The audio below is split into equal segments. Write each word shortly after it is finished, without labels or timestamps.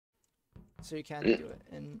so you can't do it.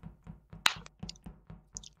 And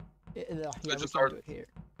yeah, we can do it here.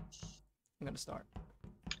 I'm gonna start.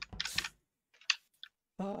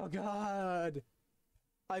 Oh god!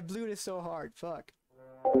 I blew this so hard. Fuck.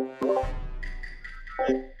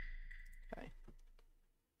 Okay.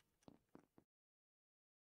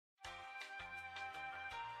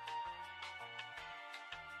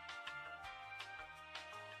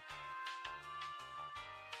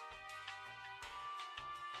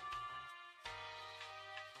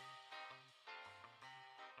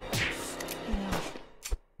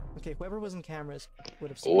 Okay, whoever was in cameras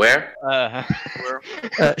would have seen. Where?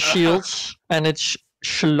 Shields, and it's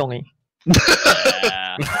Schlongy.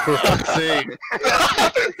 Yeah.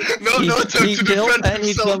 No time to defend and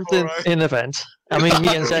he jumped in event. I mean,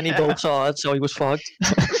 me and Zanny both saw it, so he was fucked.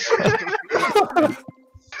 I'm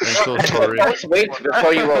so sorry. Wait,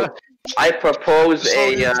 before you vote. I propose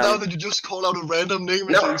now that you just call out a random name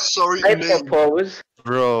and say sorry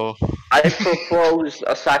Bro. I propose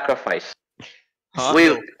a sacrifice.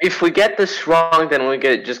 Huh? If we get this wrong, then we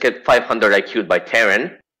just get 500 IQ'd by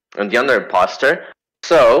Terran and the other imposter.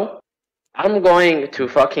 So I'm going to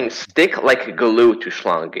fucking stick like glue to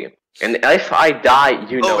Schlange. And if I die,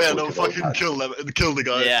 you know. Oh yeah, no, fucking kill the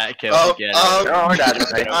guy. Yeah, kill him.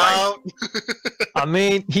 I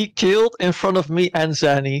mean, he killed in front of me and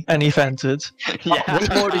Zanny, and he vented. Yeah.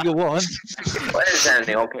 What more do you want? What is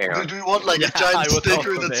Zanny? Okay. Do you want like a giant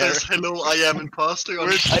sticker that says "Hello, I am imposter" on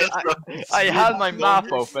his chest? I had my map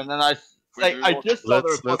open and I just saw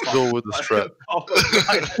Let's go with the strat.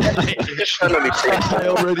 I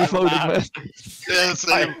already voted, man. Yeah,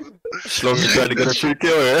 same. Slowly trying to get a free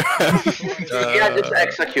kill here. Yeah, just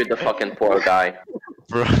execute the fucking poor guy.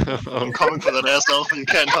 Bro, I'm coming for that ass Alpha, you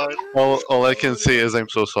can't hide. all I can say is I'm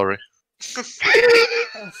so sorry.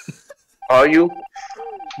 Are you?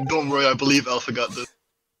 Don't worry, I believe Alpha got this.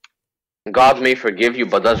 God may forgive you,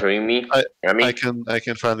 but does Remy? I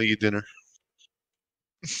can finally eat dinner.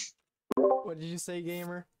 What did you say,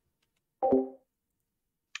 gamer?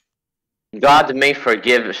 God may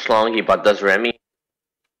forgive Schlongy, but does Remy?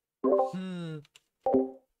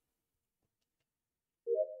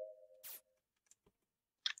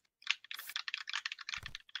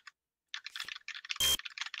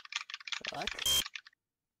 Fuck.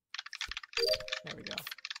 There we go.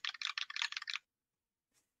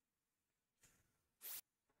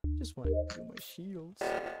 Just want to do my shields.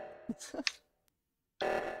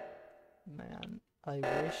 Man, I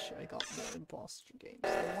wish I got more imposter games.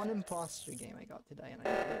 The one imposter game I got today and I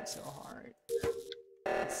played so hard.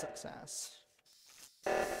 It sucks ass.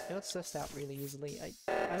 It was sussed out really easily.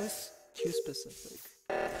 I was too specific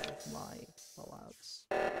with my fallouts.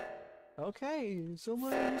 Okay,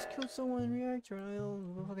 somebody just killed someone in reactor and I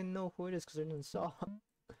don't fucking know who it is because I didn't saw.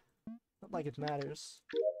 Not like it matters.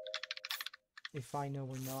 If I know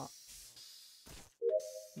or not.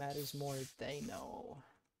 Matters more if they know.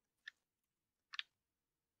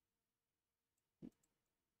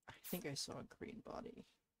 I think I saw a green body.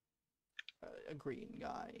 A green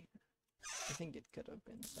guy. I think it could have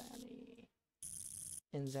been Zanny.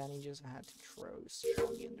 And Zanny just had to throw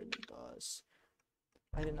Strong under the bus.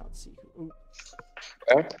 I did not see who. Ooh.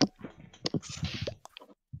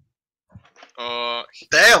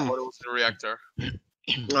 Damn! What was the reactor?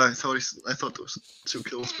 I thought there was 2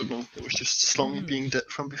 kills, but no, it was just Slongy being dead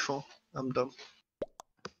from before. I'm dumb.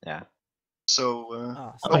 Yeah. So,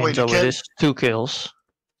 I mean, so it is 2 kills.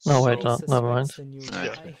 No, wait, no, never mind.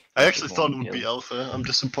 Yeah. I actually thought it would be Alpha. I'm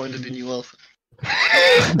disappointed in you, Alpha.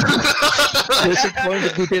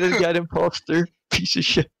 Disappointed we didn't get imposter. Piece of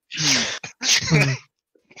shit.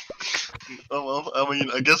 Oh well, I mean,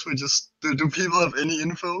 I guess we just... Do people have any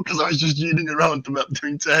info? Because I was just yeeting around the map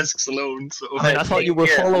doing tasks alone, so... I mean, I thought you were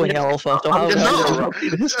following Alpha, so how I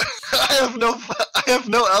have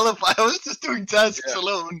no alibi, I was just doing tasks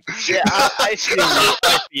alone. Yeah, I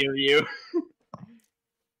feel you.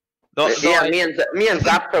 Yeah, me and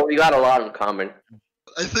Zapper, we got a lot in common.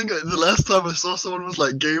 I think the last time I saw someone was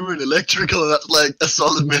like gamer and electrical, and that's like a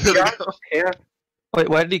solid minute ago. Yeah. Wait,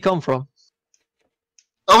 where did he come from?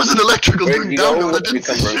 I was in electrical doing download, I You didn't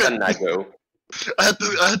come see from shit. Canada. I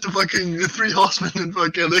had to fucking 3 horsemen in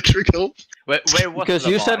fucking electrical. Wait, because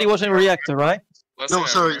you said he was in reactor, right? No,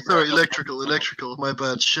 sorry, electrical, my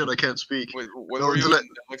bad, shit, I can't speak. Wait, when No, were you the in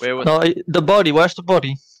electrical? No, the body, where's the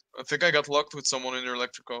body? I think I got locked with someone in your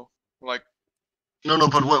electrical. Like, No,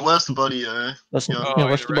 but where's the body? That's yeah. not, yeah,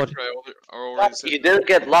 where's the body? I already said. You didn't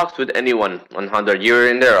get locked with anyone, 100. You were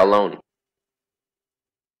in there alone.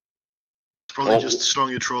 It's probably just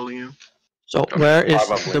strongly trolling you. So where is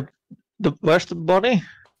Probably. where's the body?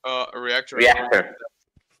 A reactor. Reactor.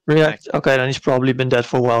 React. Okay, then he's probably been dead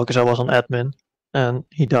for a while because I was on admin and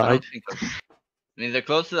he I don't died. think. I mean, the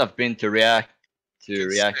closest I've been to reactor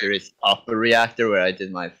It's is upper reactor where I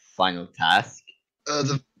did my final task.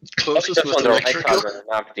 The It's closest just was on the right electrical. side of the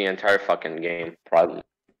map the entire fucking game, probably.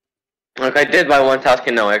 Like, I did my one task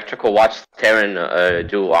in electrical, watched Terran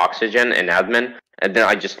do oxygen and admin, and then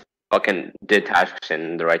I just fucking did tasks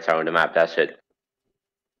in the right side of the map, that's it.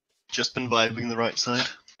 Just been vibing the right side.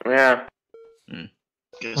 Yeah.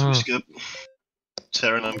 Guess we skip.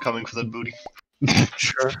 Terran, I'm coming for that booty.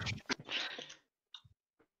 Sure.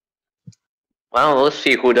 Well, let's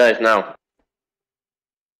see who dies now.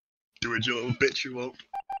 Do it, you little bitch, you won't.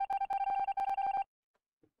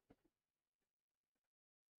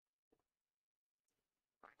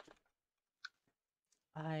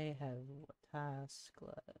 I have a task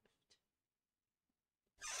left.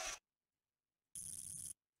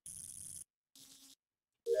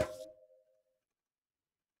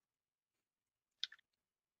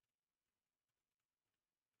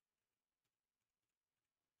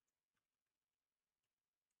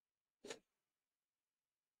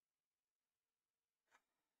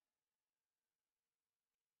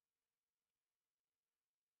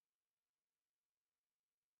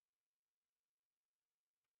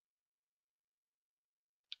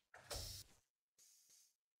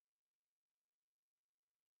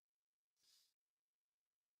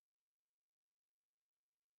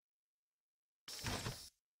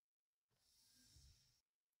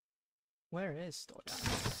 Where is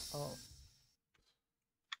Stoyan? Oh.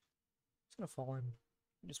 Just gonna follow him.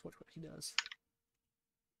 Just watch what he does.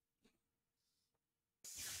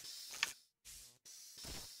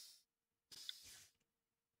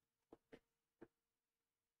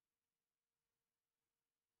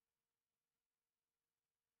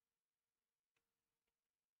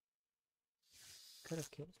 Could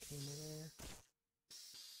have killed Gamer there.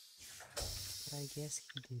 But I guess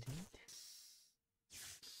he didn't.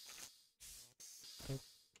 But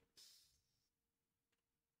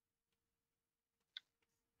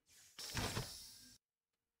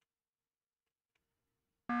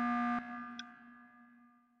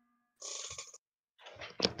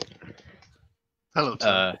Hello,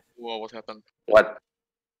 Terran. Whoa, what happened? What?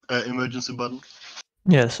 Emergency button.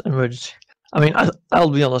 Yes, emergency. I mean, I'll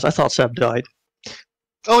be honest. I thought Seb died.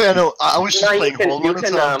 Oh yeah, no, I was just No, you playing can- Hall you Monitor,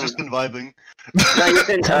 can, I've just been vibing. No, you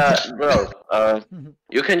can, bro,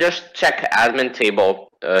 you can just check admin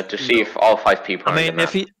table to see if all 5 people are I in mean, the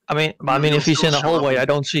if map. he, if he's Still in a show up hallway, on- I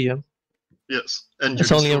don't see him. Yes, and you It's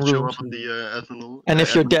can only still in show rooms. up on the admin. And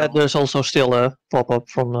if you're admin dead, panel. there's also still a pop-up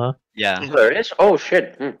from the. Yeah. There is? Oh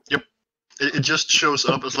shit. It just shows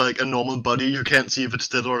up as like a normal body. You can't see if it's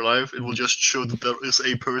dead or alive. It will just show that there is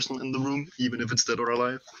a person in the room, even if it's dead or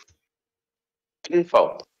alive.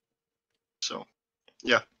 Info. So,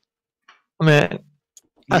 I mean,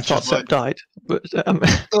 I Which thought is why- Seb died, but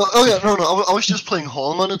oh yeah, no, I was just playing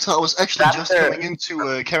Hall Monitor. I was actually That's just fair. coming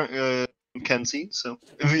into Kenzie. So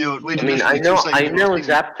if you wait, I mean, I know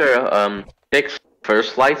Zapter fixed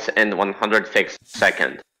first lights and 100 fixed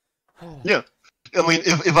second. Yeah. I mean,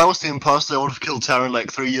 if I was the imposter, I would have killed Taran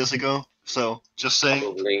like 3 years ago. So, just saying.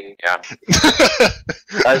 Probably, yeah.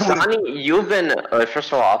 Zani, you've been, first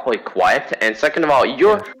of all, awfully quiet, and second of all,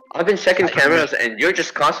 I've been checking cameras, and you're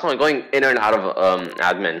just constantly going in and out of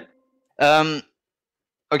admin.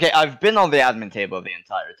 Okay, I've been on the admin table the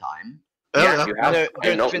entire time. Yeah, you have.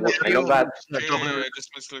 I know that. I just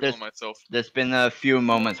misclicked on myself. There's been a few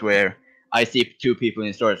moments where I see 2 people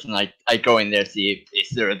in storage, and I go in there, see if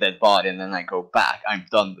is there a dead body, and then I go back. I'm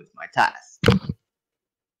done with my task.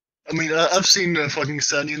 I mean, I've seen fucking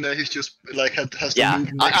Sunny in there. He's just like has to Yeah,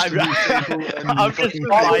 move next to the table and I'm just fucking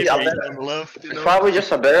probably face a on better- the left. You It's know? probably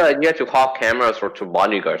just a better idea to call cameras or to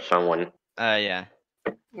bodyguard someone. Yeah.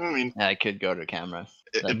 I mean, I could go to cameras.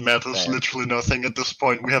 it matters literally nothing at this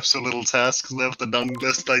point. We have so little tasks left, and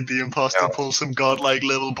unless like the imposter pulls some godlike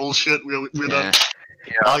level bullshit, we're done.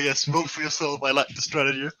 Yeah. Ah yes, vote for yourself. I like the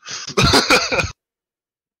strategy.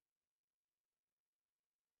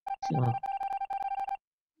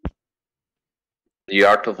 The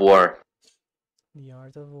art of war. The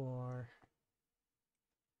art of war.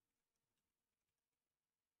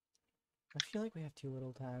 I feel like we have 2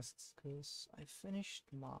 little tasks, because I finished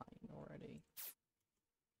mine already.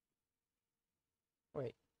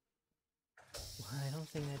 Wait. Well, I don't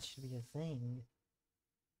think that should be a thing.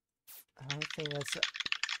 I don't think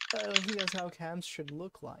that's how camps should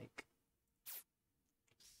look like.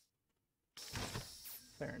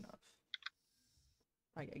 Fair enough.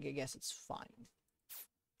 I guess it's fine.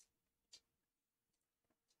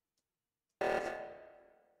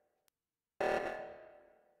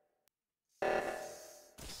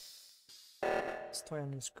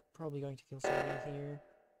 Toyan is probably going to kill somebody here.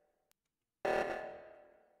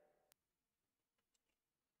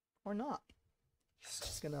 Or not. He's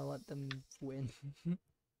just gonna let them win.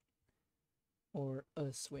 Or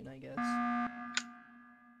us win, I guess.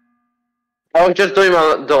 I was just doing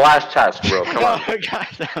the last task, bro. Come on. Oh, God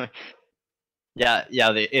damn it. Yeah,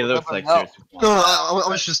 it looks like No, there's one. I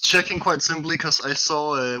was just checking quite simply because I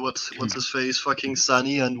saw what's his face, fucking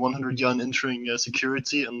Sunny and 100 Yan entering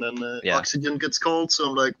security, and then Yeah. Oxygen gets called. So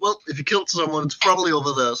I'm like, well, if you killed someone, it's probably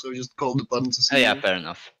over there. So I just called the button to see Oh, yeah, fair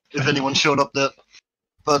enough. if anyone showed up there.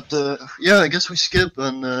 But yeah, I guess we skip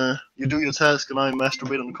and you do your task and I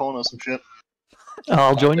masturbate on the corner or some shit.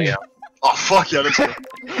 I'll join you. Yeah. Oh fuck yeah, let's go.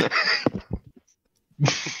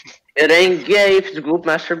 It ain't gay if it's group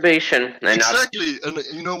masturbation. And not Exactly, and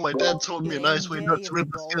you know my dad told me a nice way not to rip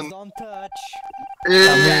the skin. Don't touch.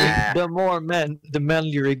 Yeah, The more men, the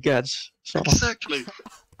manlier it gets. So exactly.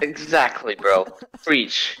 exactly, bro.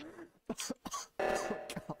 Preach.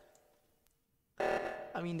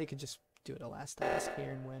 I mean, they could just do the last task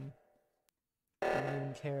here and win. I don't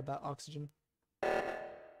even care about Oxygen.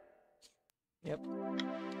 Yep.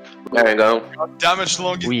 There we go. Damage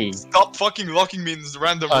long. We. Stop fucking locking me in this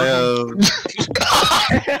random room.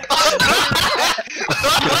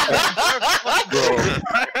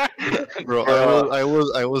 Bro, I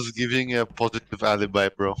was giving a positive alibi,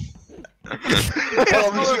 bro.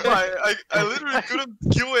 I literally couldn't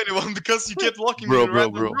kill anyone because you kept locking me in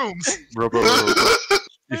random rooms. Bro.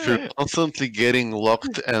 If you're constantly getting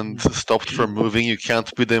locked and stopped from moving, you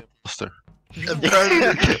can't be the imposter.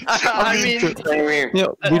 I mean, yeah,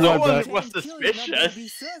 we no know one that. was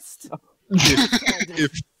suspicious.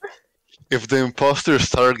 If the imposter is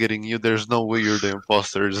targeting you, there's no way you're the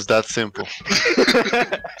imposter. It's that simple.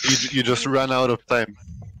 you just ran out of time.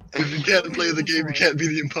 If you can't play the game, you can't be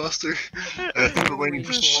the imposter. We're waiting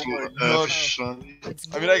for Sean.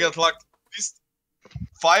 I mean, I got locked at least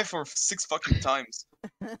 5 or 6 fucking times.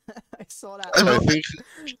 I saw that.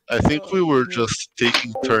 I think we were just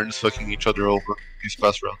taking turns fucking each other over these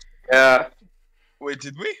past rounds. Yeah. Wait,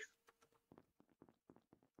 did we?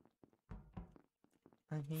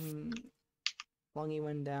 I mean, Longy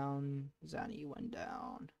went down, Zanny went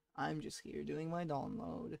down. I'm just here doing my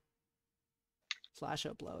download. /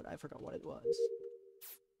 upload, I forgot what it was.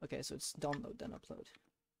 Okay, so it's download then upload.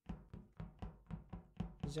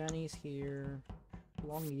 Zanny's here.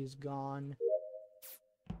 Longy is gone.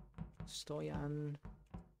 Stoyan,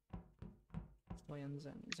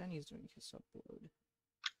 Zanny's doing his upload.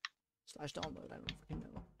 / download, I don't fucking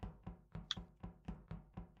know.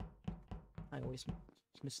 I always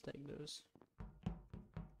mistake those.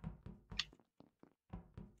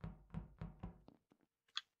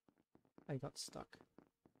 I got stuck.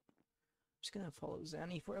 I'm just gonna follow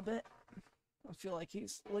Zanny for a bit. I feel like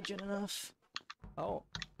he's legit enough. Oh,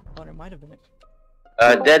 there might have been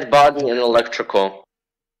Dead body and electrical.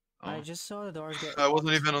 I just saw the doors get I wasn't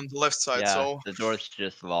locked. even on the left side, Yeah, so. the door's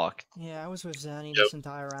just locked. Yeah, I was with Zanny this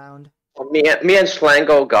entire round. Me and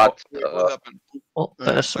Slango got What happened? Well,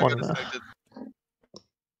 there's I one. got disconnected.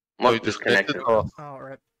 Oh, you disconnected. disconnected? Oh,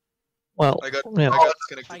 rip. Well, I got yeah.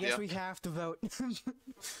 disconnected. I guess Yeah. we have to vote.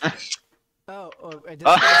 oh, I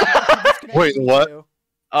did. Wait, what?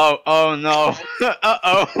 Oh no.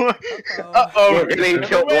 Uh-oh. We're getting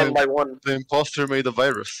killed one by one. The imposter made a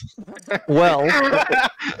virus. Well,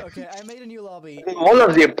 Okay, I made a new lobby. One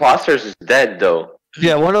of the imposters is dead, though.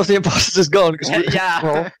 yeah, one of the imposters is gone. 'Cause we- Yeah.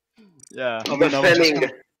 well, Yeah. I mean, I was just Defending.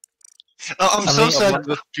 gonna- I'm so mean, sad. Among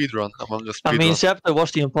the speedrun. I mean, Scepter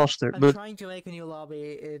was the imposter, I'm but trying to make a new lobby.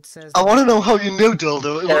 It says. I want to know how you knew,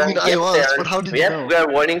 Dildo. I mean, I Yes, was, Darren. but how did you Yep, know? we are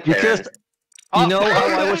warning because Terran. you know how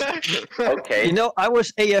I was. Okay. You know, I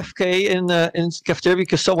was AFK in cafeteria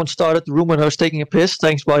because someone started the room when I was taking a piss.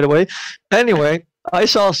 Thanks, by the way. Anyway, I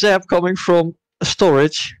saw Zap coming from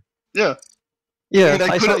storage. Yeah. Yeah, I mean, I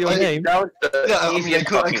I saw could've- your I- name. That was the Yeah, I mean, I easiest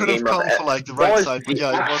could fucking have game come of for like the That right was side, but the yeah,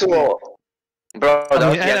 it was me. actual... Bro, that I was mean, the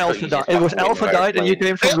and actual Alpha easiest died. It was fucking game Alpha I've ever died, and you played.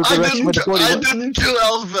 came from the I direction where the body I was. didn't kill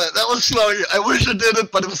Alpha. That was Sloggy. I wish I did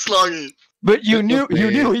it, but it was Sloggy. But you It's knew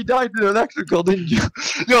okay. he died in electrical, didn't you?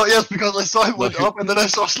 No, yes, because I saw him went up, and then I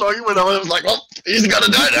saw Sloggy went up, and I was like, oh, he's gonna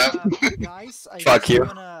die now. Guys, I Fuck guess you.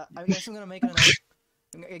 I guess I'm gonna make an.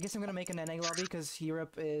 I guess I'm gonna make an NA lobby because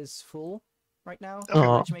Europe is full right now.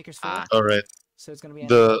 Oh. Matchmaker's full, Ah. Alright. so it's gonna be an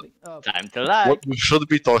The- NA lobby. Oh, Time to lie. What we should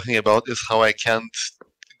be talking about is how I can't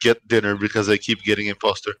get dinner because I keep getting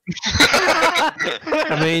imposter.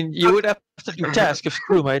 I mean, you would have to do task as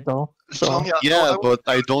crewmate, though. So Yeah, but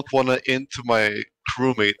I don't want to into my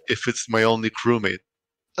crewmate if it's my only crewmate.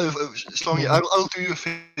 Slongy, I'll do you a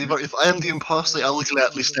favor. If I am the imposter, I'll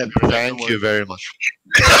gladly stand for that. Thank you very much.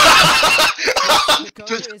 The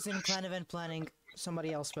code is in clan event planning.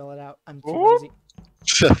 Somebody else spell it out. I'm too lazy.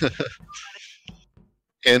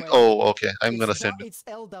 And Wait, oh, okay. I'm gonna It's send not- it. It's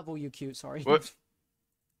LWQ. Sorry. What?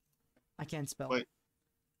 I can't spell. Wait.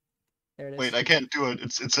 There it is. Wait, I can't do it.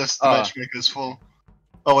 It says the Oh. matchmaker is full.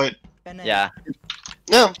 Oh wait, NA. Yeah.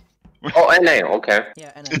 no, Oh, NA, okay.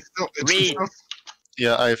 Yeah, NA. Read.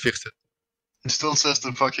 Yeah, I fixed it. It still says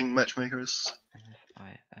the fucking matchmaker is.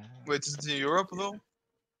 Wait, is it in Europe though?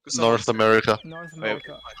 'Cause North America. North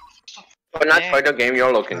America. But not for the game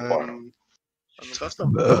you're looking for. That's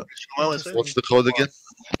not bad. Well, I say. What's the code again?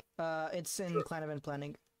 It's in clan event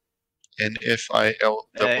planning. NFIL.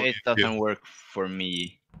 It doesn't work for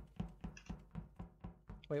me.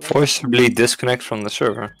 Wait, what? Forcibly disconnect from the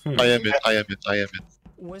server. I am it. I am it. I am it.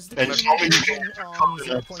 Was the And communication Slongy, on you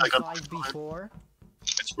can- 0.5 before?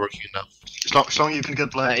 It's working now. As long as you can get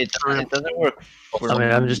black. It doesn't work for I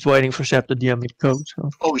mean, I'm just waiting for Zap to DM me the code. So.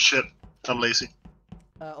 Oh shit, I'm lazy.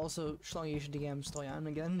 Also, Schlong, you should DM Stoyan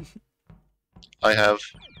again. I have.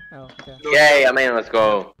 Oh, okay. No, Yay, I mean, let's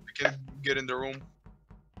go. we can get in the room.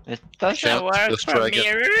 It doesn't Can't work just for try me.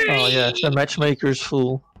 again. Oh yeah, the matchmaker's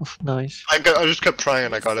full. Nice. I just kept trying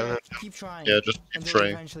and I got in it. Keep trying. Yeah, just keep Until you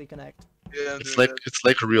trying. eventually connect. Yeah, It's doing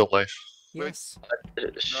like real life. Yes.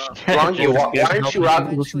 Slongy, why don't you rock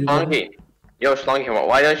Slongy? Yo, Slongy,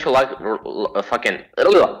 why don't you like fucking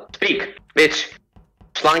speak, bitch?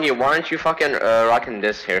 Slongy, why aren't you fucking rocking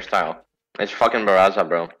this hairstyle? It's fucking Baraza,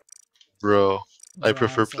 bro. Bro, I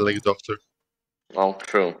prefer Brazza. Plague Doctor. Well,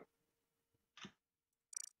 true.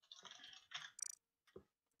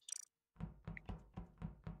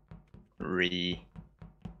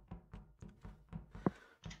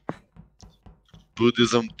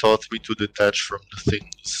 Buddhism taught me to detach from the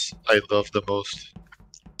things I love the most,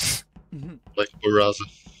 like Baraza.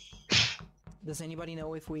 Does anybody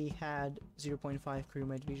know if we had 0.5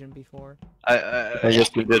 crewmate vision before?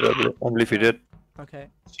 Yes, we did. I believe we did. Okay.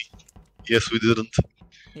 Yes, we didn't.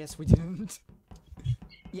 Yes, we didn't.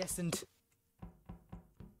 Yes, and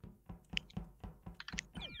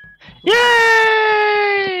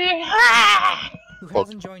Yay! who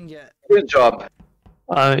hasn't joined yet? Good job.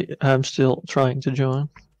 I am still trying to join.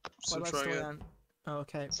 Still What about trying it. Stoyan? Oh,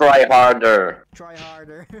 okay. Try harder. Try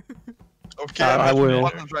harder. Okay, I I'm will.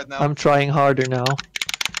 buttons right now. I'm trying harder now.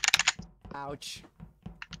 Ouch.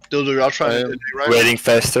 Dildo, I'll try it. Right? Waiting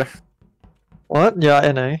faster. What? Yeah,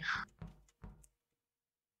 NA.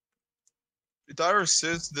 It either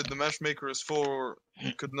says that the matchmaker is full or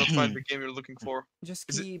you could not find the game you're looking for. Just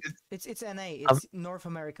Is it- keep. it- It's NA. It's North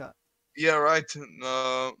America. Yeah, right.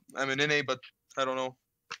 I'm in NA, but I don't know.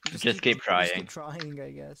 Just keep trying. Just keep trying,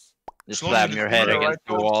 I guess. Just As long as slam you your do head the against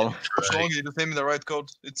the right wall. As long as you just name me the right code.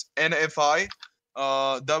 It's NFI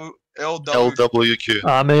LW. LWQ.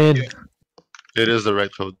 I'm in. It is the right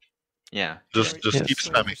code. Yeah. Just Yeah. keep Wait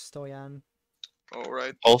spamming. for Stoyan.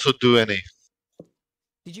 Alright. Also do any.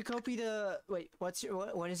 Did you copy the? Wait, what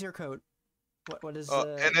is your code? What is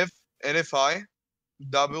NFI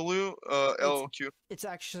W LQ. It's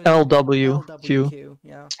actually LWQ. LWQ.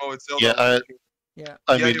 Yeah. Oh, it's Yeah, LW. Yeah.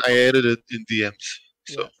 I Yeah, mean, you- I added it in DMs.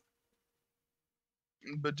 So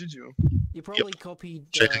But did you? You probably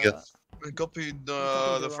copied. Check again. I copied you copied the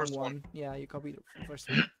wrong first one. Yeah, you copied the first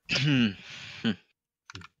one.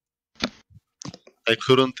 I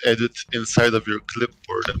couldn't edit inside of your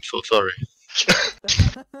clipboard. I'm so sorry.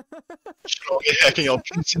 Hacking out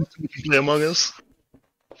PC to play Among Us.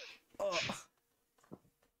 Oh.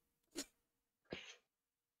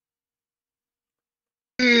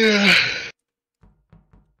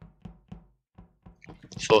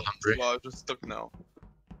 So hungry. Wow, I'm just stuck now.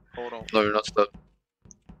 Hold on. No, you're not stuck.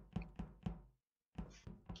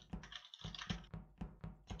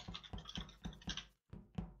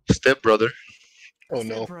 Step brother. Oh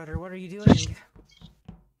no. Brother, what are you doing?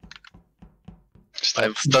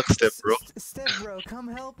 I'm stuck, step bro. Step bro, come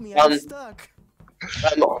help me. Um, I'm stuck.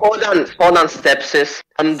 Hold on, stepsis.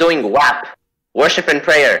 I'm doing WAP. Worship and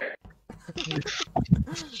prayer.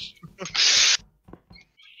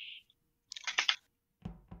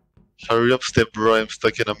 Hurry up, step bro. I'm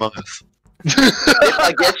stuck in Among Us.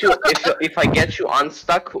 If I get you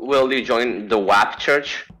unstuck, will you join the WAP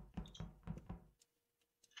church?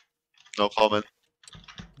 No comment.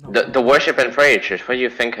 No. The worship and prayer church. What do you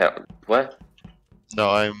think? What? No,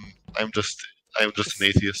 I'm just an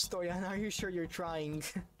atheist. Stoyan, are you sure you're trying?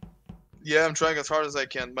 Yeah, I'm trying as hard as I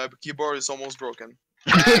can. My keyboard is almost broken.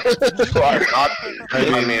 You are not.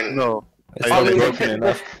 I mean, no. It's I not mean, broken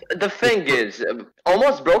enough. the thing is,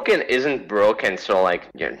 almost broken isn't broken, so like,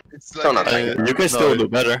 you're It's still like not I- like You can still do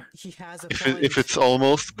better. He has a If point. if it's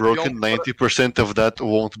almost broken, 90% of that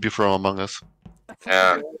won't be from Among Us.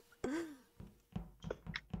 Yeah.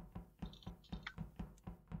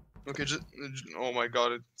 okay, oh my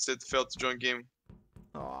god, it said failed to join game.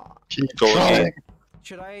 Aw. Keep Go trying. ahead.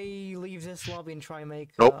 Should I leave this lobby and try and make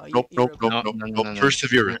Nope, nope, Euro nope, nope, No, nope, no, no, nope. no, no.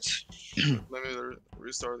 Perseverance. Let me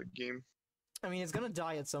restart the game. I mean, it's gonna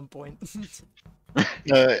die at some point.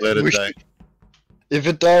 Let it We die. If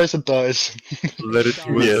it dies, it dies. Let it dies.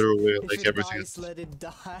 wither away If like it everything. dies, let it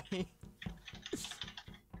die.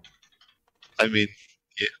 I mean,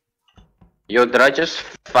 Yo, did I just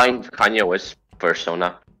find Kanye West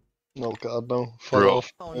persona? No, God, no. Fuck Bro.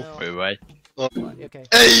 off. Oh no. Wait, what? What? Okay.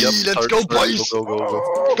 Hey, Yep, let's start, go, start, boys! Go,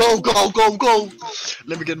 go, go, go. Go!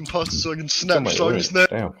 Let me get imposter so I can snap Sluggy snap.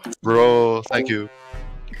 Damn. Bro, thank you.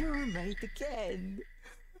 Crewmate again.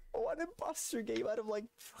 One imposter game out of like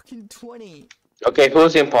fucking 20. Okay,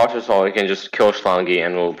 who's the imposter so we can just kill Schlangy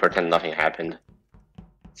and we'll pretend nothing happened.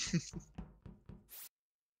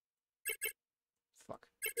 Fuck.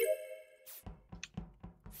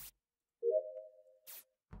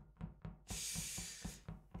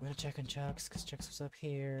 I'm gonna check on Chucks, because Chucks was up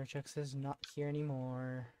here. Chucks is not here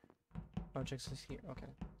anymore. Oh, Chucks is here. Okay.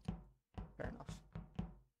 Fair enough.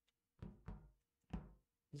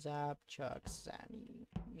 Zap, Chucks, Zanny,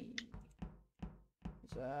 me.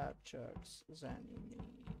 Zap, Chucks, Zanny, me.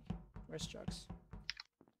 Where's Chucks?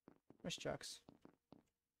 Where's Chucks?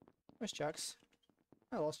 Where's Chucks?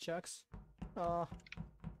 I lost Chucks. Oh.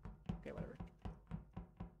 Okay, whatever.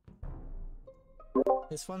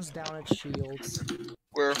 This one's down at Shields.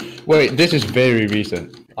 Where? Wait, this is very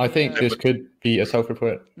recent. I think Yeah. this could be a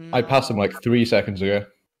self-report. I passed him like 3 seconds ago.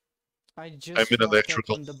 I just I'm in walked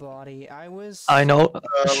electrical. up on the body. I was. I know.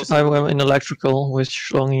 was I it- am in electrical with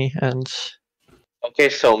Schlongy and Okay,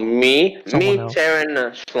 so me, Someone else. Taryn,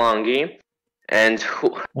 Schlangy, and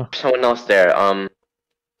who? Oh. Someone else there. I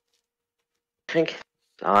think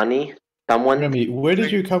Ani. Someone. Remy, where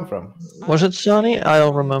did you come from? Was it Sonny? came I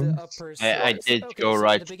don't from the remember. upper I side. did Okay, go so at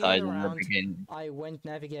right the beginning side of the in the round, beginning. I went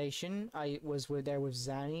navigation. I was there with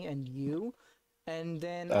Zanny and you, and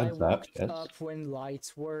then And I that, walked yes. up when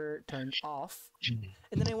lights were turned off,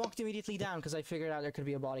 and then I walked immediately down because I figured out there could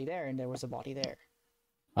be a body there, and there was a body there.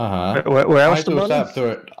 Uh-huh. Where I was the saw body? Sap do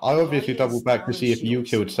it. I obviously Body is doubled back to down see in if you Shields.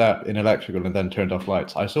 killed Sap in electrical and then turned off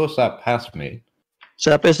lights. I saw Sap past me,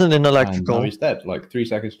 Zap isn't in and now electrical. he's dead, like 3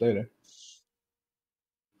 seconds later.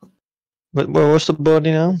 But where was the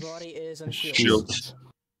body now? The body is on Shields. Shields.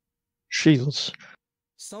 Shields.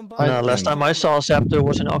 Somebody. No, was last on time I saw camera. Zap there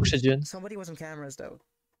was an oxygen. Somebody was on cameras though.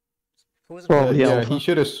 Who was on Probably cameras? Yeah, Alpha. he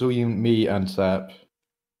should have seen me and Sap.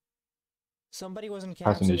 Somebody was on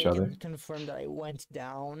camera, Passing so each they other. can confirm that I went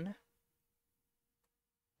down.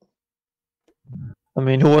 I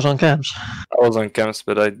mean, who was on cams? I was on camps,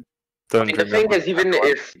 but I I don't mean, the thing remember. is, even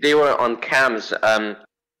if they were on cams,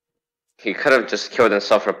 he could have just killed and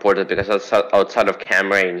self-reported because that's outside of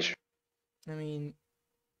cam range. I mean,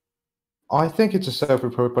 I think it's a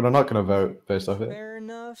self-report, but I'm not going to vote based off it. fair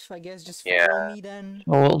enough. I guess just follow Yeah. me then.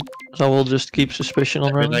 I will just keep suspicion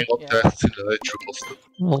on I mean, I Remy. got Yeah. that in electrical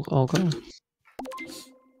stuff. Okay.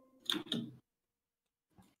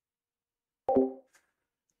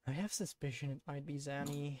 I have suspicion it might be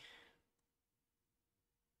Zanny.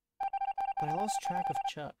 But I lost track of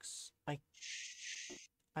Chuck's.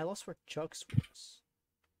 I lost where Chuck's was.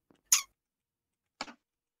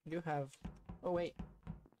 You have. Oh wait.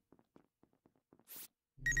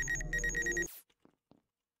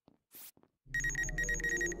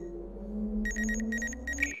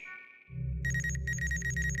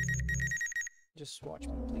 Just watch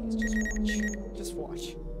me, please. Just watch. Just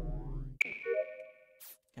watch.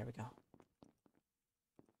 There we go.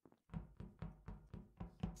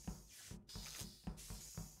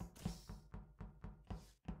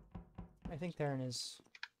 I think Theron is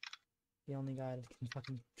the only guy that can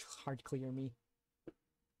fucking hard clear me.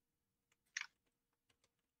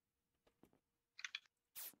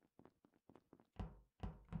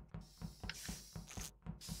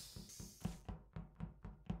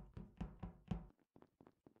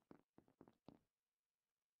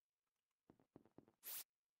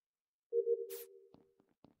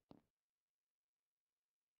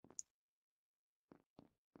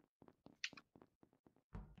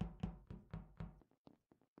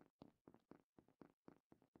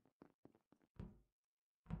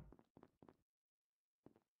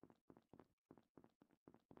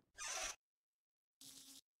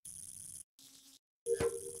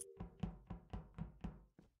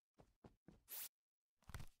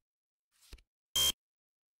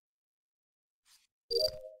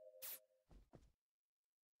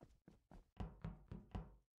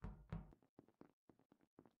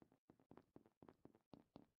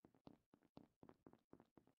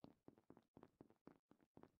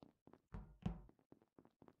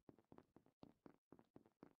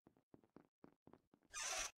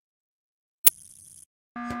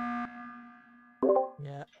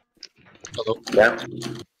 Hello. Yeah.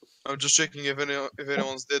 I'm just checking if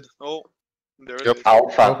anyone's dead. Oh, there it Yep. is.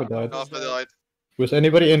 Alpha. Alpha died. Alpha died. Was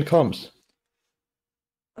anybody in comms?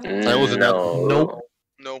 I was in No. Nope.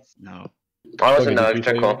 No. No. I was Buggy, in did you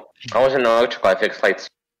say electrical. I was in electrical. I fixed lights.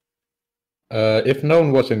 If no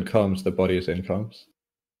one was in comms, the body is in comms.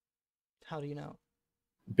 How do you know?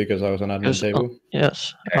 Because I was on admin Because, table.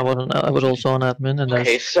 yes, I was also an admin, and Okay,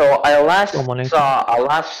 there's so I last someone in saw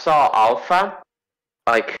Alpha,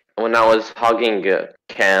 like when I was hugging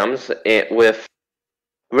Cams with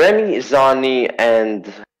Remy, Zani,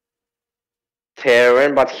 and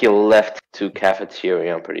Terran, but he left to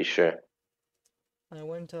cafeteria. I'm pretty sure. I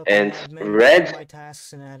went up And in admin, Red- did my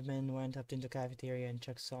tasks in admin, went up into cafeteria, and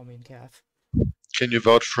Chuck saw me in caf. Can you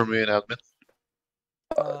vouch for me in admin?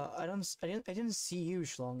 I didn't see you,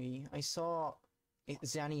 Schlongy. I saw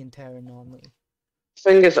Zanny and Terran only.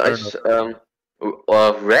 Thing is, Fair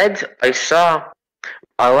Red.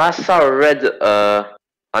 I last saw Red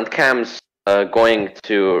on Cams going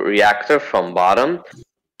to reactor from bottom,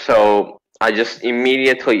 so I just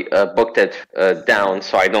immediately booked it down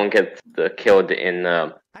so I don't get killed in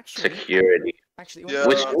security. Actually, Yeah,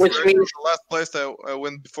 Which that's means- the last place I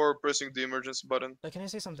went before pressing the emergency button. can I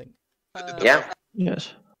say something? Yeah.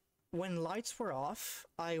 yes. When lights were off,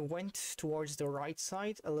 I went towards the right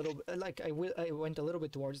side a little bit. I went a little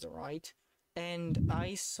bit towards the right, and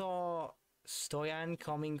I saw Stoyan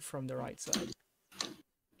coming from the right side.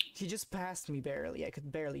 He just passed me barely. I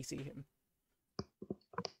could barely see him.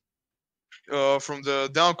 From the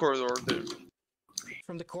down corridor there.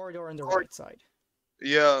 From the corridor on the right side.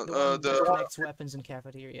 Yeah, The one that the connects weapons and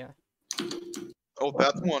cafeteria.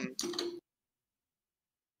 that one.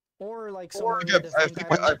 Or like somewhere yeah, near the I vent.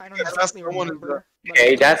 think I I don't passed exactly someone in the- remember. but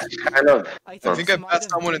Okay, I that's think- kind of. I I think think it I might passed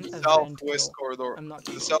have someone in been the a vent southwest kill. corridor. I'm not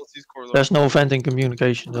The sure. southeast corridor. There's no venting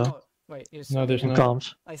communication though. Oh, wait, No, there's In not.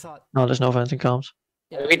 comms. I thought. No, there's no venting comms.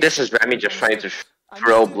 Yeah, Maybe this is Remy just trying to I'm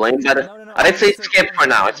throw still- blame, but no, I'd say still skip for calling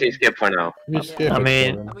now. it I'd say admin. skip for now. We skip I it,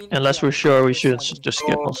 mean, Gordon. unless yeah, we're sure, we we're should seven. just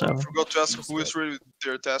skip Oh, on I 7. forgot to ask Just who is ready with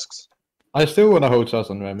their tasks. I still want to hold sus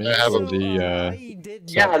on Remy. I have for a- the, I did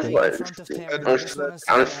Yeah, nothing but in front of Terran. I just wanna say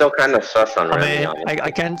I'm that. still kind of sus on I Remy. mean, honestly.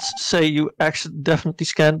 I can't say you actually definitely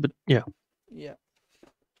scanned, but yeah. Yeah.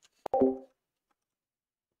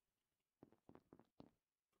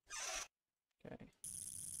 Okay.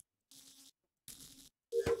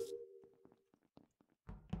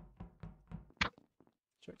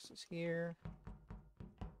 Checks is here.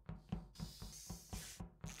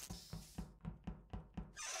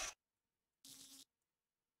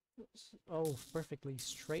 Oh, perfectly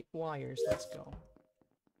straight wires. Let's go.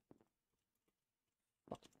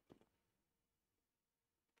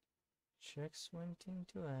 Checks went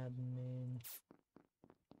into admin.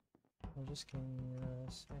 I'm just kidding.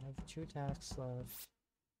 I have 2 tasks left.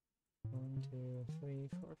 1, 2, 3,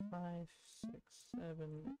 4, 5, 6,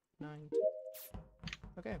 7, 9.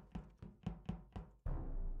 Okay.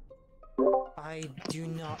 I do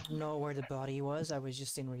not know where the body was. I was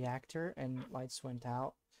just in reactor and lights went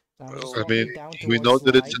out. I was just I walking mean, down we know towards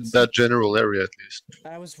that it's in lights. that general area at least.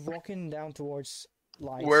 I was walking down towards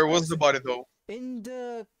lights. Where I was the body though? in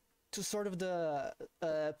the to sort of the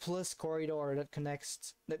plus corridor that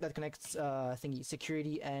connects thingy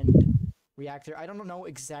security and reactor. I don't know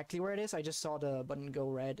exactly where it is. I just saw the button go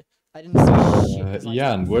red. I didn't see shit 'cause lights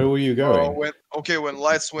Jan, off. where were you going? When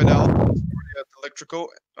lights went out, I was already at electrical,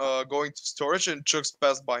 going to storage, and Chucks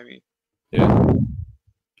passed by me. Yeah.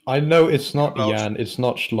 I know it's not Vouch. Jan, it's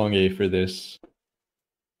not Schlongy for this,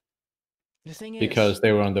 The thing is, because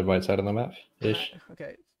they were on the right side of the map, ish.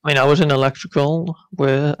 okay. I mean, I was in electrical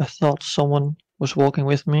where I thought someone was walking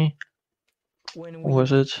with me. When Or we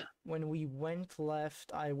was it? when we went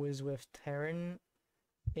left, I was with Terran,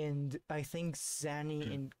 and I think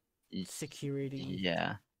Zanny in security.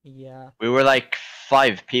 Yeah. Yeah. We were like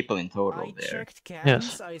 5 people in total I there. checked cams.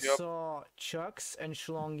 Yes. I Yep. saw Chucks and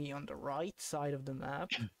Schlongy on the right side of the map.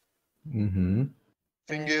 Mm-hmm.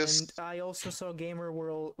 Thing and is, I also saw Gamer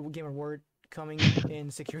Word coming in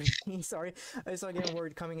security. Sorry, I saw Gamer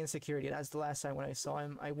Word coming in security. That's the last time when I saw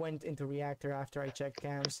him. I went into reactor after I checked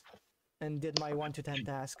cams, and did my 1 to 10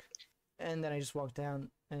 task, and then I just walked down,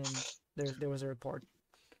 and there was a report.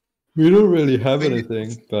 We don't really have Thing-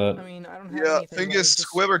 anything, but I mean, I don't have yeah, anything. thing but I is, just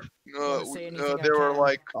whoever, wanna say anything I they were can.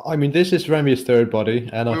 like, I mean, this is Remy's third body,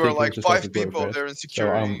 and I we think were he like was a 5 self-report people first, there in so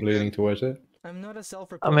security. I'm leaning and- towards it. I'm not a I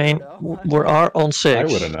self-reporter. mean, though. we are on 6. I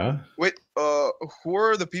wouldn't know. Wait, who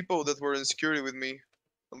were the people that were in security with me?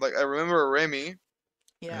 Like, I remember Remy.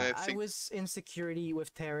 Yeah, I I think- was in security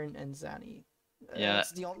with Terran and Zanny. Yeah,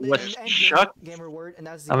 That's the only was and Chuck- Gamer Word, and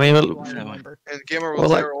that's the I mean, only well, two I no. remember. And Gamer was Well,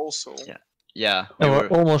 like- there also. Yeah. Yeah, we And we're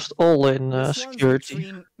were almost all in This one's security.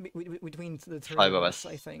 between the three 5 of of us,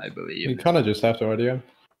 us, I think. I believe. You kind of just have to audio.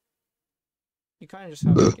 You kind of just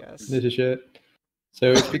have to guess. This is shit.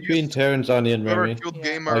 So it's between Terran, Zani, and Whoever Remy. killed Yeah.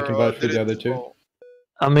 Gamer I can vouch for did the it other as two. well.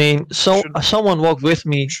 I mean, someone walked with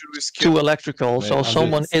me Should we skip? to electrical, Wait, so I'm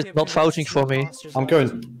someone just- is Skip not because vouching two for me. imposters I'm left.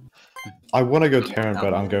 going. I want to go Terran,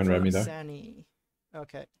 but I'm going Remy though. Zani.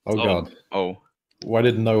 Okay. Oh god. Oh. Why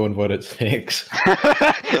did no one vote at 6?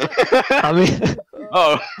 I mean,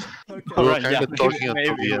 Oh. Okay. We were Alright, kind yeah, of talking maybe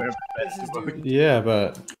until the we're end. This is doomed. Yeah,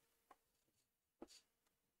 but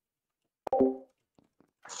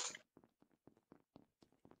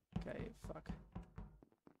Okay, fuck.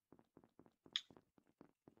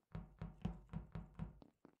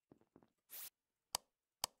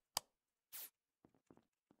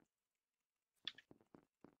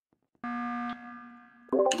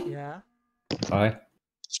 Yeah. hi.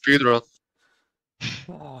 Speedrun.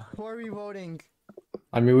 Who are we voting?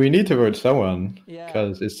 I mean, we need to vote someone Yeah.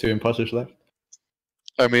 because it's 2 imposters left.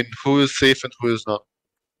 I mean, who is safe and who is not?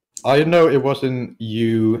 I know it wasn't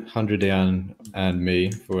you, 100 and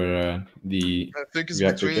me for the. I think it's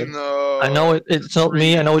Reactor between. kit? I know it's not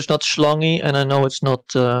me, I know it's not Schlongy, and I know it's not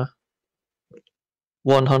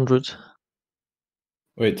 100.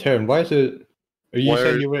 Wait, Terran, why is it? Are you Why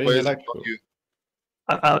saying are- you were why in is it not electrical? you?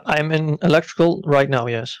 I'm in electrical right now,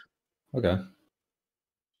 yes. Okay.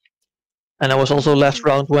 And I was also last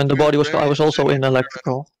round when the body was. I was also in Remy-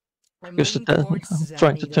 electrical. I'm Because leaning I'm towards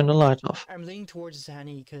trying to Zani, turn the though. light off. I'm leaning towards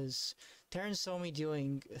Zani because Terrence saw me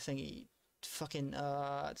doing a thingy, fucking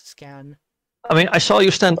scan. I mean, I saw you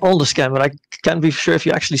stand on the scan, but I can't be sure if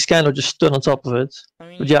you actually scanned or just stood on top of it. I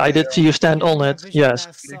mean, But yeah, I did see you stand you on can have it. visual Yes.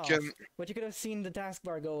 tasks You off, can- but you could have seen the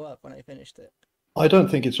taskbar go up when I finished it. I don't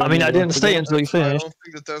think it's. I mean, only I didn't electrical. stay until you I finished. don't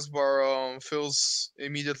think the taskbar fills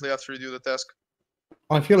immediately after you do the task.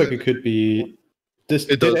 I feel like it could be. It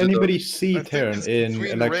did does, it anybody I see think Terran it's in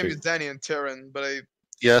between electric? Remy, Danny, and Terran, but I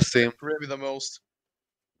Yeah, same. like Remy the most.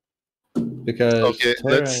 Because Okay,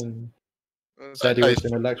 let's- Terran Uh, said he I- was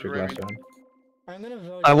in electric Remy. last round. I'm gonna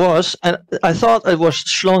vote. I was, and I thought it was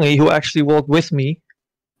Schlongy who actually walked with me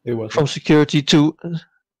It was. from security to.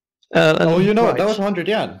 Oh, you know what? That right. was 100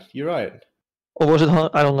 Yan. You're right. Or was it?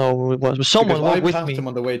 I don't know who it was, but someone Because I walked with passed me. him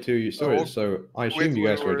on the way to storage, walked- so I Wait, assume you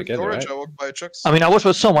guys were together, storage. right? I walked by Chuck's. I mean, I was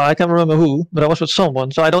with someone. I can't remember who, but I was with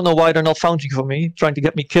someone. So I don't know why they're not vouching for me, trying to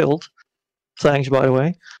get me killed. Thanks, by the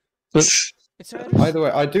way. But It's either. Either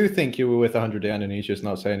way, I do think you were with 100 Yan and he's just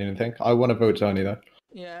not saying anything. I want to vote Zani though.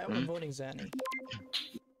 Yeah, I'm voting Zani.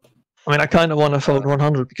 I mean, I kind of want to vote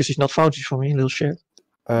 100 because he's not vouching for me, little shit.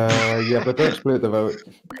 Yeah, but don't split the vote.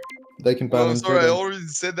 They can Well, I'm balance sorry, it. I and- already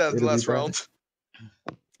said that it'll be last fine. round.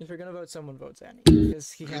 If you're gonna vote someone, vote Zani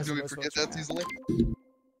because he has Do the we most forget votes that now. easily?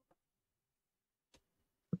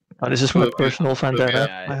 Oh, this is my Okay, personal vendetta.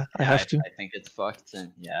 Yeah, I have to. I think it's fucked,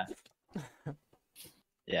 and yeah.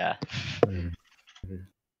 Yeah.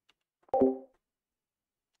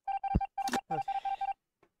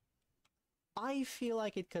 I feel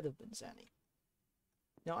like it could have been Zani.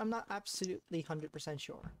 No, I'm not absolutely 100%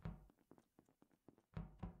 sure.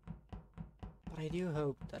 But I do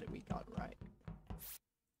hope that we got it right.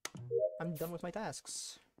 I'm done with my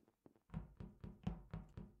tasks.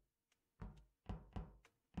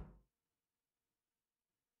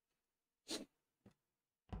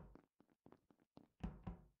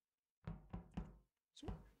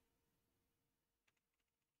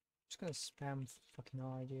 Just gonna spam fucking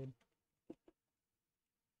I, dude.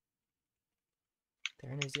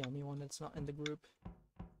 Darren is the only one that's not in the group.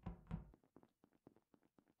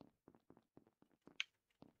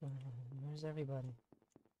 Where's everybody?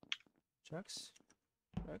 Trucks?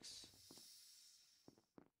 Trucks?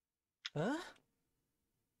 Huh?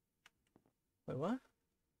 Wait, what?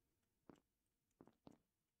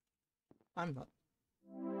 I'm not.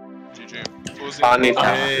 GG. Who was the Funny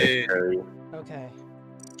imposter? Hey. Okay.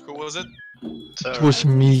 Who was it? It was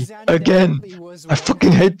me Zani again. definitely was I one.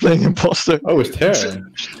 fucking hate playing imposter. Oh, it's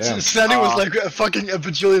Terran. Damn. Sandy was like a fucking a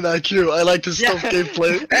bajillion IQ. I like to stop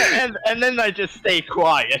gameplay. and then I just stay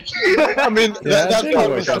quiet. I mean, Yeah, that they part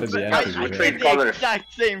always was. had to be I, happy I with did it. the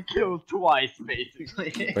exact same kill twice,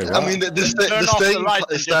 basically. Wait, I what? mean, the Turn off the staying lights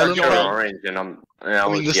and just silent You're part. orange and I I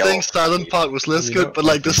mean, was the yellow. staying silent part was less You good, know- but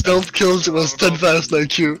like the stealth kills, it was 10,000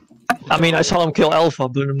 IQ. I mean, I saw him kill Alpha,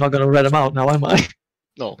 but I'm not gonna rat him out now, am I?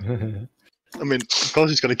 No, I mean, of course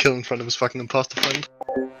he's gonna kill in front of his fucking imposter friend.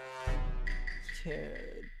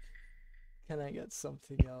 Kid, can I get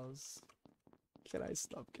something else? Can I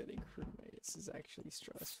stop getting crewmate? This is actually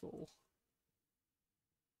stressful.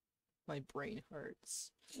 My brain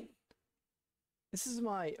hurts. This is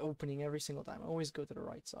my opening every single time. I always go to the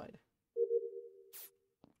right side.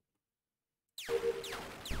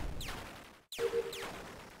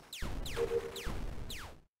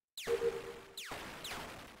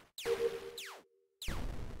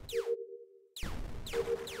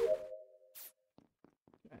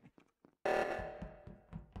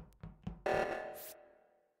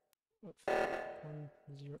 What?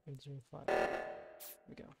 10805. Here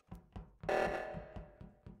we go.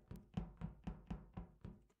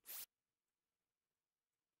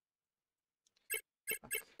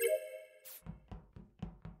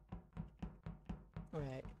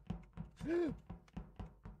 Alright.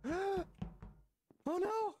 Oh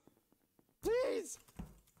no! Please!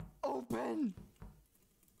 Open!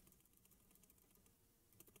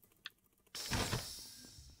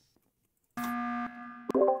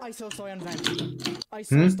 I saw Stoyan vent. I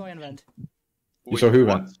saw Stoyan vent. You saw who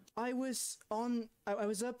what? went? I was on. I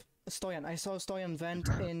was up Stoyan. I saw Stoyan vent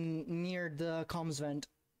in near the comms vent.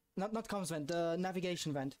 Not comms vent. The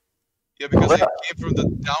navigation vent. Yeah, because I came from the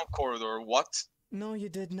down corridor. What? No, you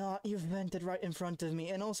did not. You vented right in front of me.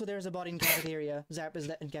 And also, there's a body in cafeteria. Zap is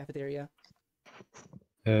in cafeteria.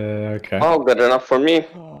 Okay. Oh, good enough for me.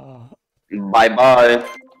 Oh. Bye bye.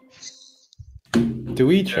 Do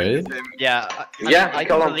we trade? Yeah, Yeah, I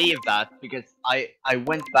kill can him. believe that because I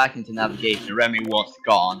went back into navigation. Remy was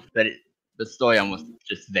gone, but the Stoyan was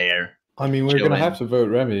just there. I mean, we're gonna Chilling. have to vote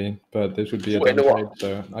Remy, but this would be a Wait, dumb what? trade,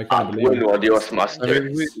 so I can't believe Will it. what Dios I master.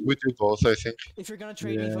 mean, we do both, I think. If you're gonna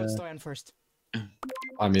trade me, vote Yeah. Stoyan first.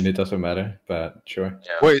 I mean, it doesn't matter, but sure.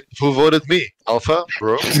 Wait, who voted me? Alpha,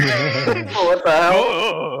 bro? What the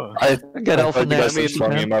hell? I Get I Alpha thought you guys next. said for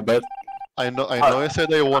me, my bad. I know I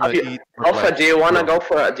said I wanna Have you- eat. but, Alpha, like, do you wanna bro.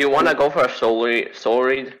 go for a soul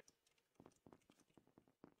read?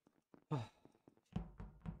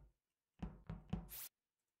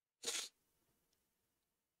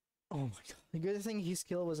 Oh my god. The good thing his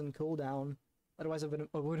kill was in cooldown. Otherwise, I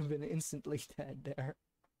would have been instantly dead there.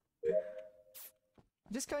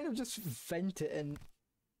 Just kind of just vented and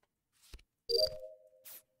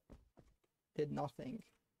did nothing.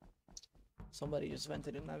 Somebody just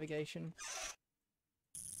vented in navigation.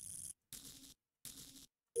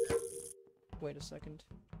 Wait a second.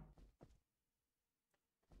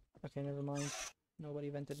 Okay, never mind. Nobody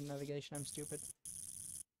vented in navigation, I'm stupid.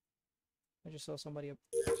 I just saw somebody up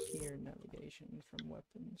here in navigation from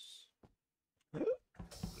weapons.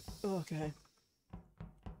 Okay.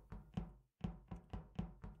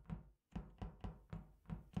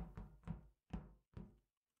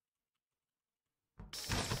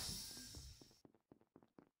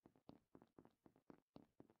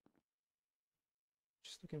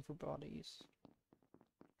 Just looking for bodies.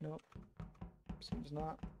 Nope. Seems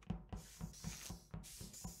not.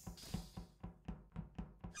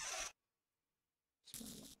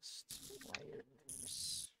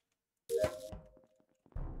 Wires.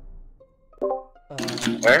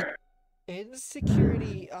 Where? In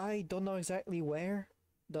security, I don't know exactly where.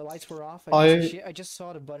 The lights were off. I just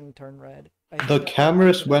saw the button turn red. The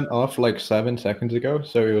cameras went off like 7 seconds ago,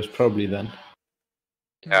 so it was probably then.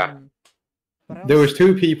 Yeah. But I There was was-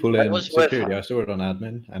 2 people I in was with- security. I saw it on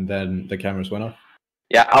admin, and then the cameras went off.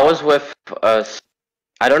 Yeah, I was with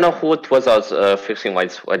I don't know who it was. I was fixing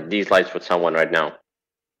lights, these lights with someone right now,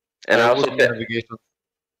 and I was also in navigation.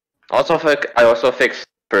 I also fixed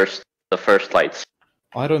the first lights.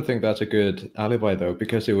 I don't think that's a good alibi though,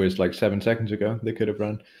 because it was like 7 seconds ago. They could have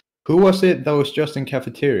run. Who was it that was just in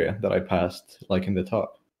cafeteria that I passed, like in the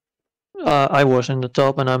top? I was in the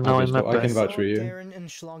top and I'm now Okay, in so map I can red. vouch for you. Darren and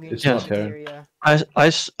Schlong in It's not Darren. cafeteria.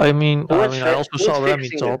 I mean, Who was I also who was saw Remy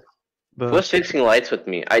fixing top, Who but was fixing lights with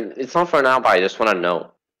me? It's not for now, but I just want to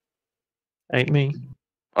know. ain't me.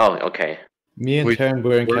 Oh, okay. Me and Wait, Taryn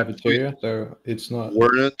were in were- cafeteria, so it's not.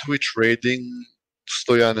 Weren't we trading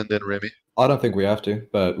Stoyan and then Remy? I don't think we have to,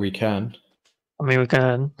 but we can. I mean, we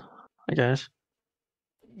can, I guess.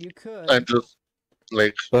 You could. I'm just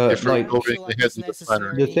like But, if we're like- I don't going feel like ahead it's with the planner.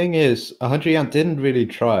 necessary. The thing is, 100 didn't really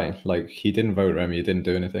try. Like, he didn't vote Remy, he didn't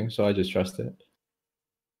do anything, so I just trust it.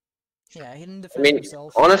 Yeah, he didn't I defend mean,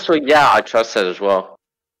 himself. honestly, yeah, I trust it as well.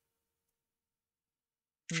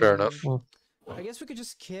 Fair enough. I guess we could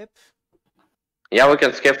just skip. Yeah, we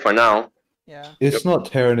can skip for now. Yeah. It's not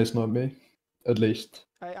Taryn, it's not me. At least.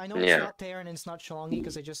 I know it's Yeah. not Taryn and it's not Shalongi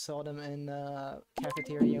because I just saw them in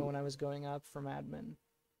cafeteria when I was going up from admin.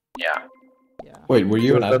 Yeah. Yeah. Wait, were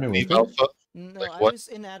you an Does that admin mean with me? Alpha? No, Like I what? was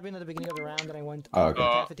in admin at the beginning of the round and I went Oh, up to okay.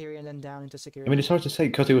 the cafeteria and then down into I security. mean, it's hard to say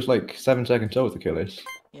because it was like 7 seconds over the killers.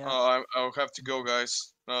 Yeah. I'll have to go,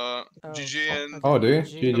 guys. GG and Oh, do you?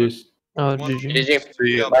 GG. GG's. Oh, One- GG. GG.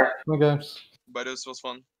 See ya. Bye. Okay. Bye, this was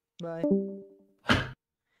fun. Bye.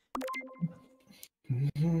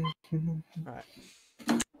 Alright.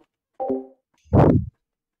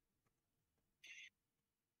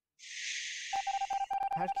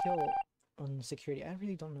 Had kill on security. I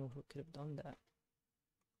really don't know who could have done that.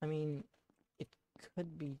 I mean, it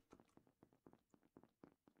could be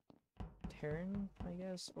Terran, I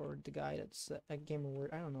guess, or the guy that said a gamer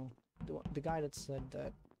word. I don't know. The guy that said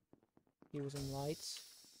that he was in lights.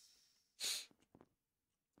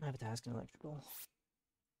 I have a task in electrical.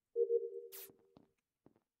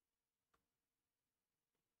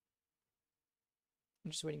 I'm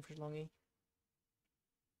just waiting for Slongy.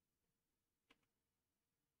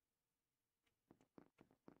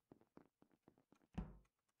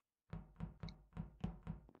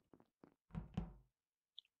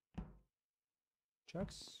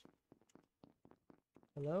 Chucks?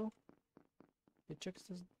 Hello? Did Chucks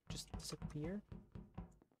just disappear?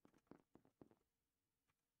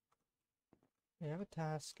 I have a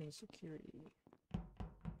task in security.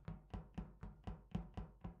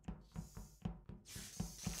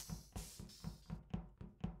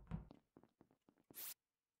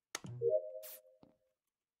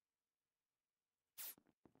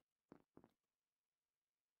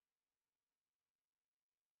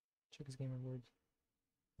 Check his gamer board.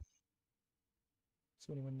 So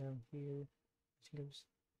when he went down here, he goes.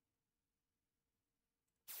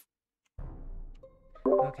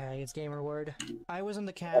 Okay, it's gamer word. I was in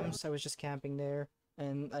the cams, I was just camping there,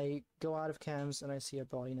 and I go out of cams and I see a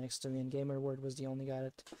body next to me, and gamer word was the only guy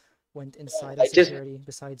that went inside of security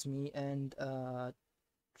besides me and I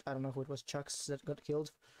don't know who it was, Chucks that got killed.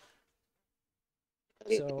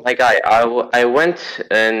 So My guy, I went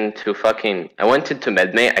into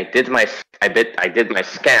medmay. I did my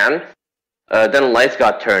scan. Then lights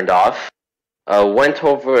got turned off. Went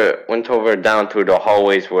over down through the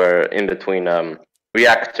hallways where in between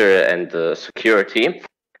reactor and the security.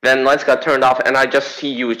 Then lights got turned off, and I just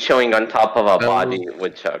see you chilling on top of a body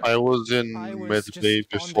with Chuck. I was in medbay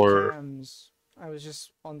before. I was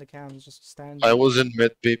just on the cams, just standing. I was in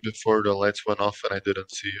medbay before the lights went off, and I didn't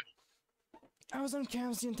see you. I was on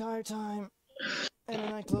cams the entire time, and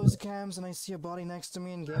then I closed the cams and I see a body next to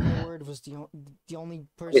me, and gamer word was the only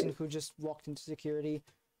person who just walked into security.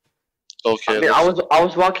 Okay. I mean, I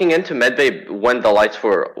was walking into medbay when the lights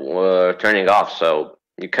were turning off, so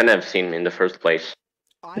you couldn't have seen me in the first place.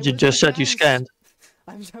 But you just said you scanned.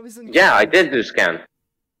 Yeah, I did do scan.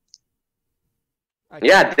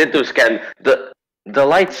 Yeah, I did do scan. The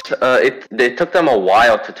lights, it took them a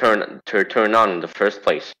while to turn on in the first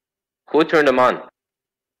place. Who turned them on?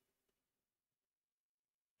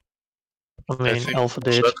 I mean, Alpha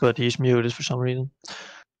did, but he's muted for some reason.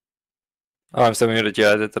 Oh, I'm still muted.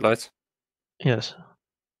 Yeah, I did the lights. Yes.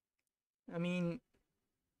 I mean,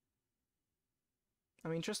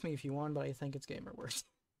 trust me if you want, but I think it's gamer worse.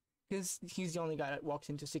 Because he's the only guy that walked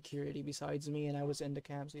into security besides me, and I was in the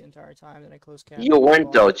cams the entire time, and I closed cams. You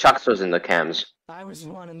weren't though, Chucks was in the cams. I was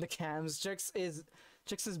one in the cams.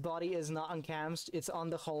 Chucks's body is not on cams, it's on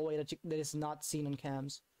the hallway that is not seen on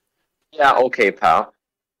cams. Yeah, okay, pal.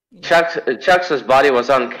 Yeah. Chucks's body was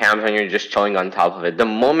on cams and you're just chilling on top of it. The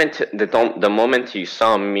moment you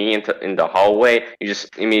saw me in the hallway, you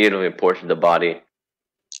just immediately reported the body.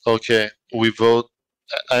 Okay, we vote.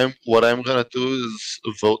 What I'm gonna do is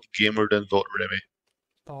vote gamer, then vote Remy.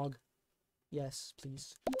 Pog. Yes,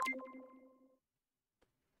 please.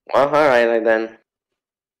 Well, alright then.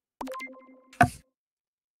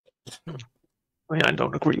 I mean, I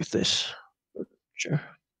don't agree with this. Sure.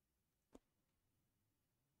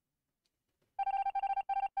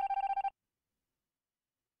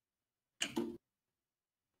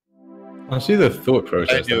 I see the thought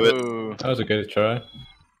process. I knew it. That was a good try.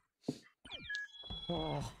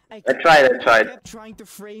 Oh, I tried. I kept trying to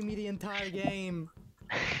frame me the entire game.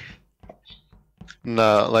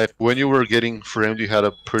 Nah, like when you were getting framed, you had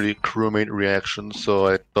a pretty crewmate reaction, so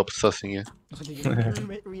I stopped sussing you.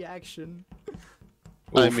 Crewmate reaction.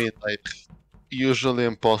 I mean, like, usually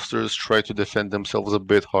imposters try to defend themselves a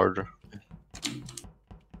bit harder.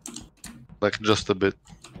 Like, just a bit.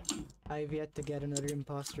 I've yet to get another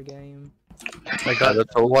imposter game. I got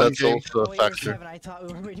that's also a factor. I thought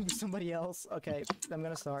we were waiting for somebody else. Okay, I'm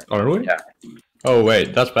gonna start. Are we? Yeah. Oh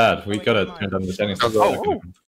wait, that's bad. We gotta turn down the settings.